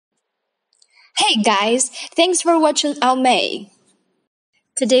Hey guys, thanks for watching AOMEI.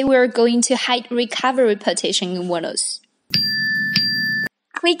 Today we're going to hide recovery partition in Windows.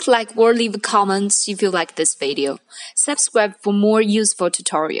 Click like or leave comments if you like this video. Subscribe for more useful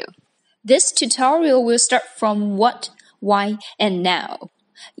tutorial. This tutorial will start from what, why, and now.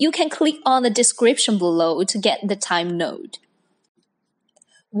 You can click on the description below to get the time node.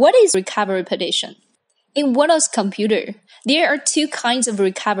 What is recovery partition? In Windows computer, there are two kinds of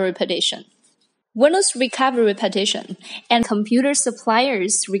recovery partition. Windows recovery partition and computer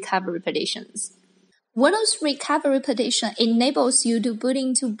suppliers recovery partitions. Windows recovery partition enables you to boot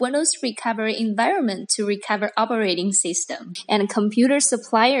into Windows recovery environment to recover operating system, and computer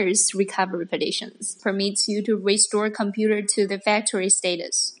suppliers recovery partitions permits you to restore computer to the factory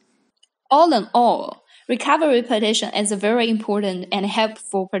status. All in all, recovery partition is a very important and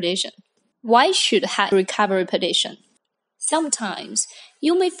helpful partition. Why should hide recovery partition? Sometimes,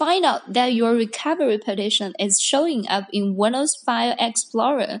 you may find out that your recovery partition is showing up in Windows File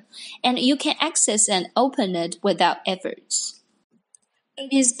Explorer, and you can access and open it without efforts.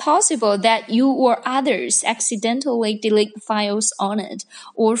 It is possible that you or others accidentally delete files on it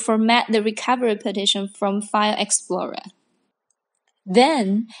or format the recovery partition from File Explorer.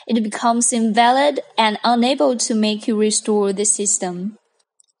 Then, it becomes invalid and unable to make you restore the system.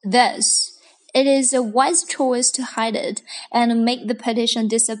 Thus, it is a wise choice to hide it and make the partition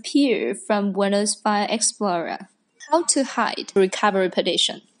disappear from Windows File Explorer. How to hide recovery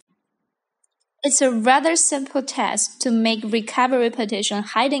partition? It's a rather simple task to make recovery partition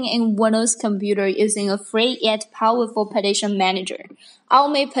hiding in Windows computer using a free yet powerful partition manager,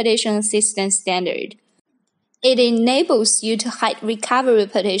 AOMEI Partition Assistant Standard. It enables you to hide recovery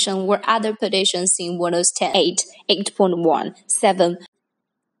partition or other partitions in Windows 10, 8, 8.1, 7.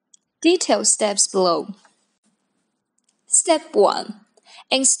 Detailed steps below. Step 1.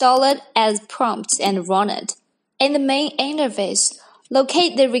 Install it as prompt and run it. In the main interface,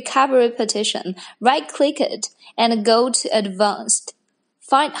 locate the recovery partition, right-click it, and go to Advanced.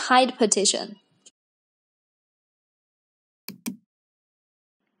 Find Hide Partition.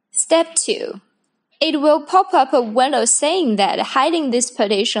 Step 2. It will pop up a window saying that hiding this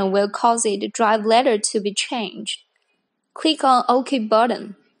partition will cause its drive letter to be changed. Click on OK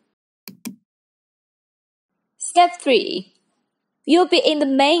button. Step 3. You'll be in the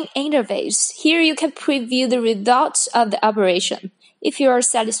main interface. Here you can preview the results of the operation. If you are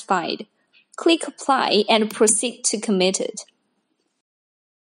satisfied, click Apply and proceed to commit it.